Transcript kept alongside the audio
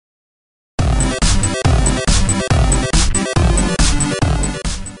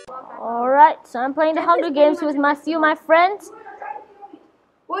So I'm playing the Hunger Games with my friends.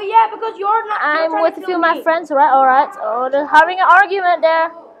 Well, yeah, because you're not. I'm with a few of my friends, right? Alright. Oh, they're having an argument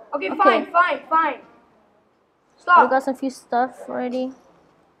there. Okay, fine. Stop. We got some few stuff already.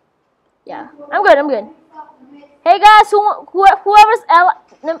 Yeah, I'm good. Hey guys, whoever's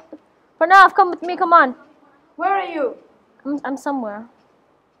Pranav, come with me. Come on. Where are you? I'm somewhere.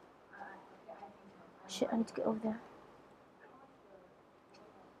 Shit, I need to get over there.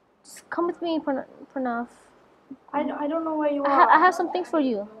 Just come with me, Pranav. I don't know where you are. I have some things for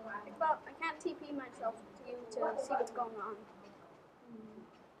you. Well, I can't TP myself to you to see what's going on.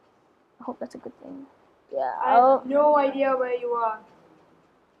 I hope that's a good thing. Yeah. I have no idea where you are.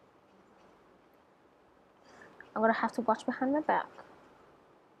 I'm gonna have to watch behind my back.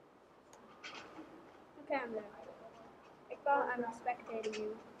 Okay, I'm there. Iqbal, I'm spectating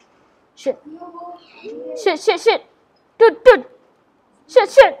you. Shit. Dude. Shit.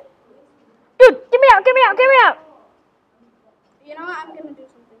 Dude, get me out. You know what? I'm gonna do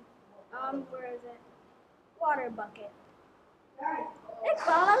something. Where is it? Water bucket. Iqbal,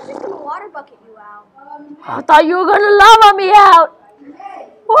 I was just gonna water bucket you out. I thought you were gonna lava me out.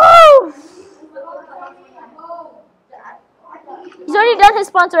 Woo! He's already done his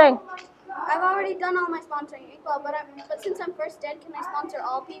sponsoring. I've already done all my sponsoring, Iqbal, but since I'm first dead, can I sponsor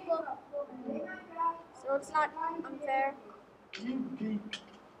all people? So it's not unfair.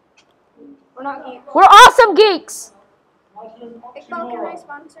 We're not geeks. We're awesome geeks. Iqbal, can I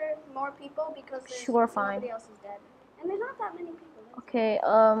sponsor more people because Fine. nobody else is dead, and there's not that many people. Okay.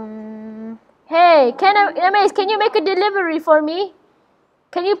 Hey, Amaze, can you make a delivery for me?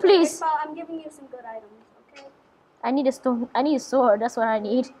 Can you please? Iqbal, I'm giving you some good items. Okay. I need a stone. I need a sword. That's what I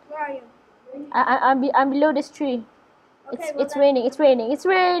need. Where are you? I'm below this tree. Okay, It's raining. I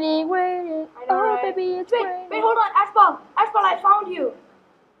know, Oh right? baby, it's raining. Wait, hold on, Ashbal, I found you.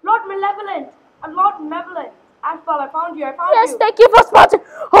 Lord Malevolent. Ashbal, I found you. Yes, thank you for sponsoring.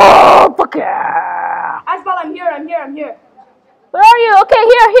 Oh, fuck yeah. Ashbal, I'm here. Where are you? Okay,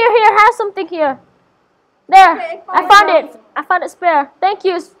 here. Have something here. There. Okay, I found it spare. Thank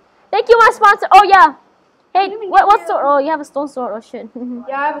you, my sponsor. Oh yeah. Hey, what sword? Oh, you have a stone sword. Oh shit.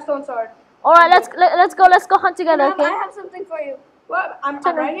 Yeah, I have a stone sword. All right, let's go hunt together. Okay. I have something for you. Well, I'm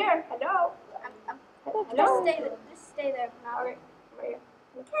right here. Hello. Just stay there now. Okay, right here.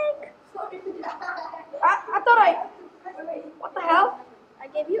 Cake. I thought What the hell? I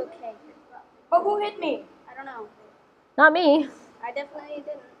gave you a cake. But who hit me? I don't know. Not me. I definitely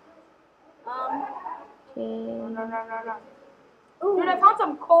didn't. Okay. No. Dude, I found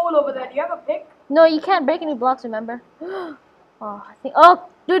some coal over there. Do you have a pick? No, you can't break any blocks. Remember? Oh, I think. Oh,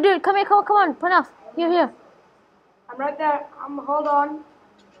 dude, come here, come on, Pranav. Here. I'm right there. Hold on.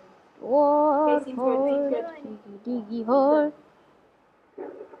 What? Seems good. Diggy hole.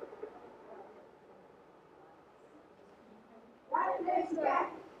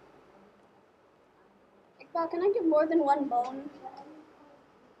 Iqbal, can I get more than one bone?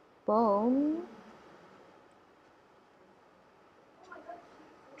 Bone.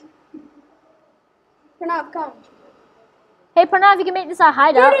 Pranav, come. Hey, Pranav, you can make this a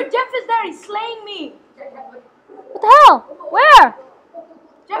hideout. Dude, Jeff is there. He's slaying me. What the hell? Where?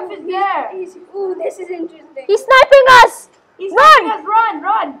 Jeff is there. Ooh, this is interesting. He's sniping us. He's sniping us.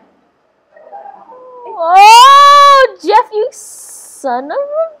 Run. Oh, Jeff, you son of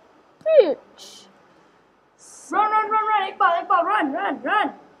a bitch. Run. Iqbal, run.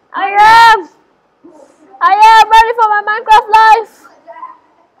 I am ready for my Minecraft life.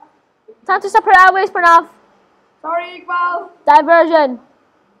 Time to separate our ways, Pranav. Sorry, Iqbal. Diversion.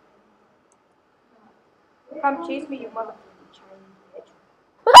 Come chase me, you motherfucking Chinese bitch.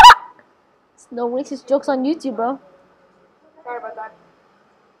 No racist jokes on YouTube, bro. Sorry about that.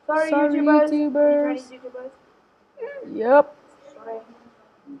 Sorry, YouTubers. YouTubers. Chinese YouTubers. Yep. Sorry.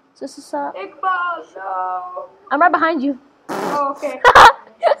 Iqbal, no. I'm right behind you. Oh, okay.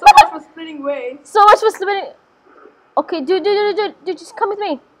 So much for splitting ways. So much for splitting. Okay, dude, just come with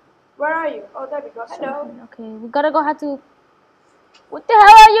me. Where are you? Oh, there we go. Hello. Okay, we gotta go. What the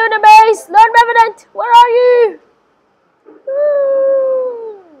hell are you in the base? Lord Revenant, where are you?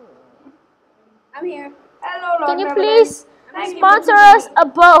 I'm here. Hello, Lord Can you Revenant. please sponsor us a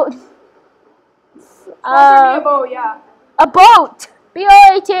boat? Sponsor me a bow, yeah. A boat.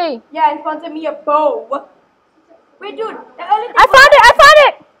 B-O-A-T. Yeah, and sponsor me a bow. Wait, dude. The early thing I found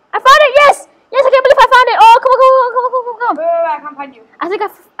it. Yes, I can't believe I found it. Oh, come on. Wait, I can't find you.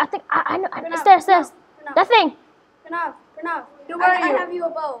 I know. Stairs. That thing. Pranav. Dude, where are you? I have you a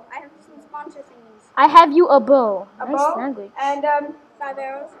bow. I have some sponsor thingies. I have you a bow. A Nice bow? language. And, 5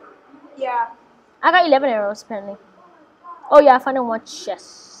 arrows. yeah. I got 11 arrows apparently. Oh yeah, I found one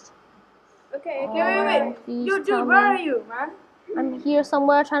chest. Okay, Wait. Please Dude, tell where are me. you, man? I'm here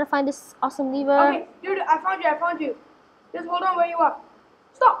somewhere trying to find this awesome lever. Okay, dude, I found you. Just hold on where you are.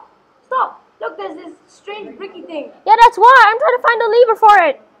 Stop! Look, there's this strange bricky thing. Yeah, that's why I'm trying to find the lever for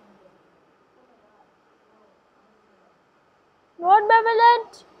it. Lord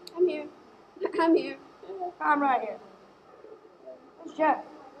Malevolent. I'm here. I'm here. I'm right here. It's Jeff.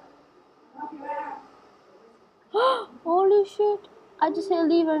 Holy shit. I just hit a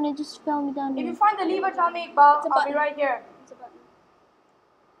lever and it just fell me down If you here. find the lever, tell me, Iqbal. It's a I'll be button. right here. It's a button.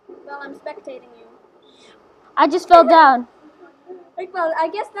 Well, I'm spectating you. I just fell down. Well, I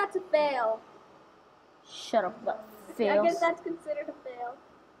guess that's a fail. Shut up, that I fails. guess that's considered a fail.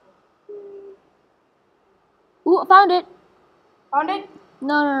 Ooh, I found it. Found it?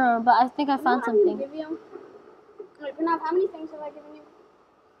 No, but I think I found I'm gonna something. give you. Wait, Pranav, how many things have I given you?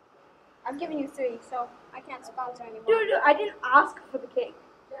 I've given you 3, so I can't sponsor anymore. Dude, I didn't ask for the cake.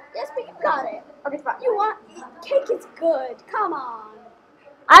 Yes, but you got it. Okay, it's fine. You want cake is good. Come on.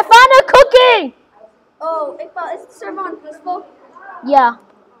 I found a cookie! Oh, Iqbal, is the server on peaceful? Yeah. Oh,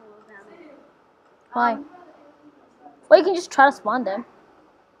 well, damn it. Why? Well, you can just try to spawn them.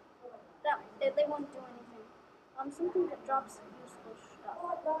 They won't do anything. Something that drops useful stuff.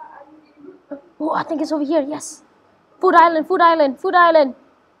 Oh, I think it's over here. Yes. Food island.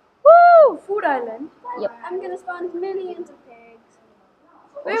 Woo! Food island. Yep. I'm gonna spawn millions of pigs.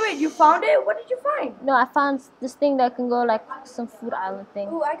 Wait, you found it? What did you find? No, I found this thing that can go like some food island thing.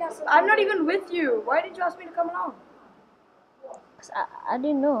 Ooh, I got some. I'm not even with you. Why did you ask me to come along? 'Cause I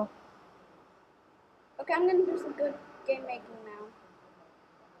didn't know. Okay, I'm gonna do some good game making now.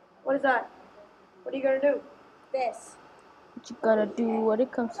 What is that? What are you gonna do? This. What you gotta do when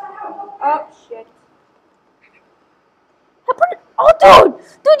it comes. Oh, shit. Oh,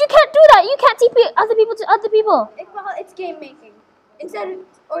 dude, you can't do that. You can't TP other people to other people. Well, it's game making.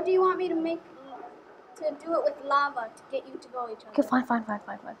 Or do you want me to do it with lava to get you to go each other? Okay, fine.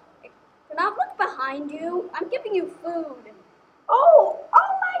 Now look behind you. I'm giving you food. Oh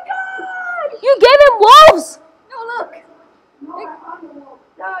my god! You gave him wolves. No, look.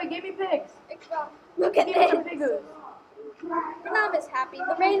 No, he gave me pigs. Look at He gave me some this. pigs. Pranav is happy.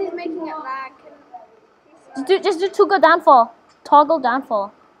 The rain is making it lag. Just do toggle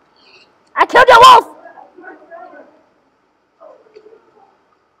downfall. I killed your wolf.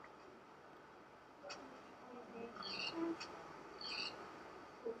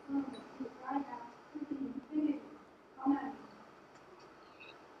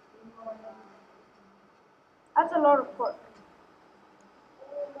 That's a lot of pork.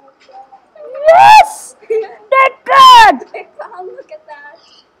 Yes, they're good. Oh, look at that.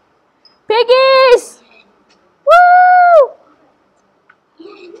 Piggies. Woo!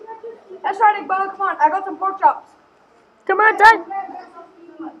 That's right, Iqbal. Come on, I got some pork chops. Come on, Dad.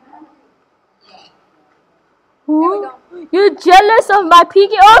 we go. You're jealous of my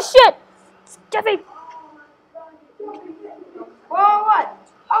piggy? Oh shit, Jeffy. Whoa, what?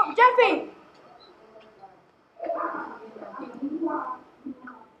 Oh, Jeffy!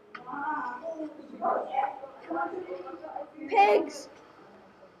 Pigs.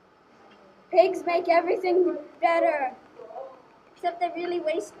 Pigs make everything better. Except they really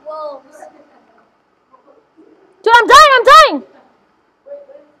waste wolves. Dude, I'm dying.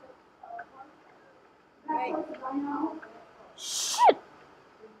 Right. Shit.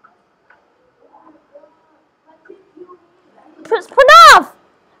 Pranav,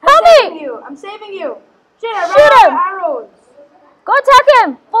 help me. I'm saving you. Shit, I Shoot ran him. out of arrows. Go attack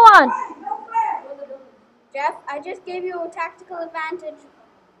him. Full on. Jeff, I just gave you a tactical advantage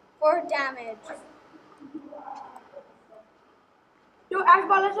for damage. Dude,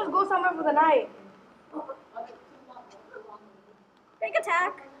 Ashbal, let's just go somewhere for the night. Big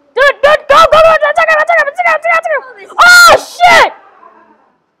attack. Dude, go. Attack him. Oh shit.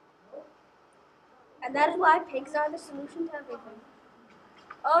 And that is why pigs are the solution to everything.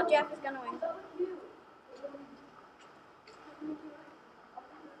 Oh, Jeff is gonna win.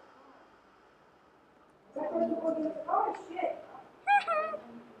 Oh, shit.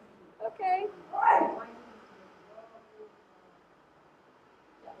 Okay.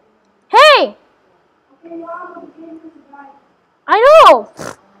 Hey. I know.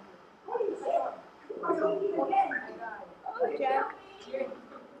 Oh, Jeff.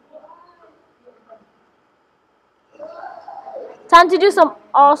 Time to do some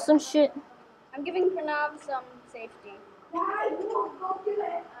awesome shit. I'm giving Pranav some safety.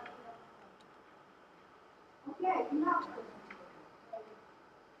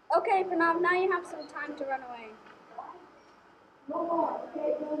 Okay, Pranav, now you have some time to run away. No more.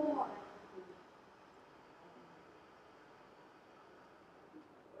 Okay, no more.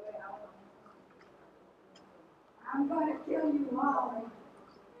 gonna kill you, Mom.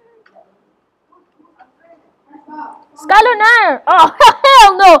 Skylar Nair! Oh,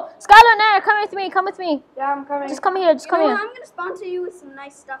 hell no! Skylar Nair, come with me, come with me. Yeah, I'm coming. Just come here, just You come know here. what? I'm gonna sponsor you with some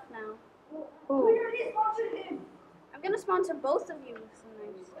nice stuff now. We already sponsored him. I'm gonna sponsor both of you with some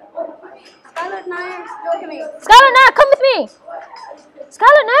nice stuff. Skylar Nair, look at me. Skylar Nair, come with me!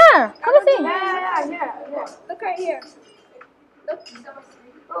 Skylar Nair, come with me! Yeah. Look right here. Look.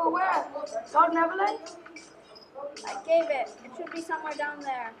 Oh, where? Lord Neverland? I gave it. It should be somewhere down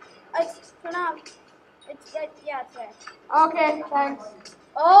there. It's for now. It's right. Yeah, it's there. Okay, thanks.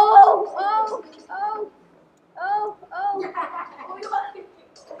 Oh.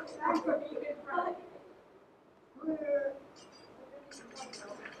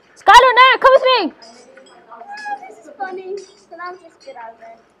 Skylar Nair, come with me! This is funny. So now just get out of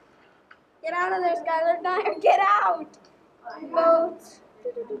there. Get out of there, Skylar Nair. Get out. Boats.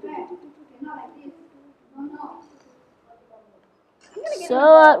 So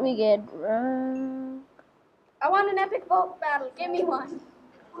what we get? I want an epic boat battle. Give me one.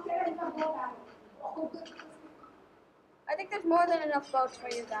 I think there's more than enough boats for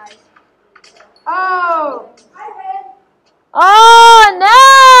you guys. Oh! Oh,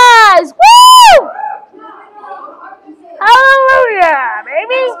 nice! Woo! Hallelujah,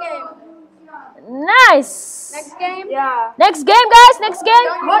 baby! Next game. Nice! Next game. Yeah. Next game, guys, next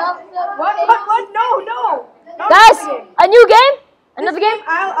game! What? No. Not Guys, another game. a new game? Another game?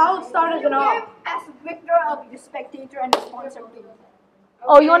 I'll start as an op. As Victor, I'll be the spectator and the sponsor team.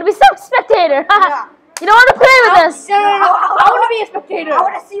 Oh, you want to be spectator? Yeah. You don't want to play with us? No. I want to be a spectator. I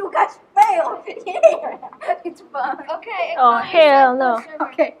want to see you guys fail. It's fun. Okay. Oh, hell no.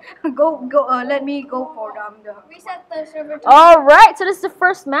 Okay, go. Let me go for the. Reset the server. Alright, so this is the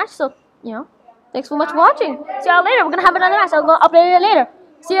first match, so, you know, thanks so much for watching. See y'all later. We're going to have another match. I'll go upload it later.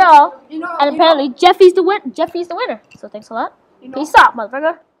 See y'all. And apparently, Jeffy's the winner. So thanks a lot. Peace out,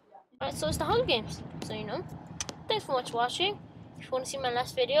 motherfucker. Alright, so it's the Hunger Games. So, you know, thanks for much watching. If you want to see my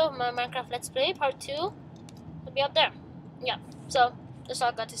last video of my Minecraft Let's Play, part 2, it'll be up there. Yeah, so, that's all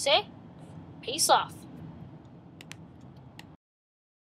I got to say. Peace off.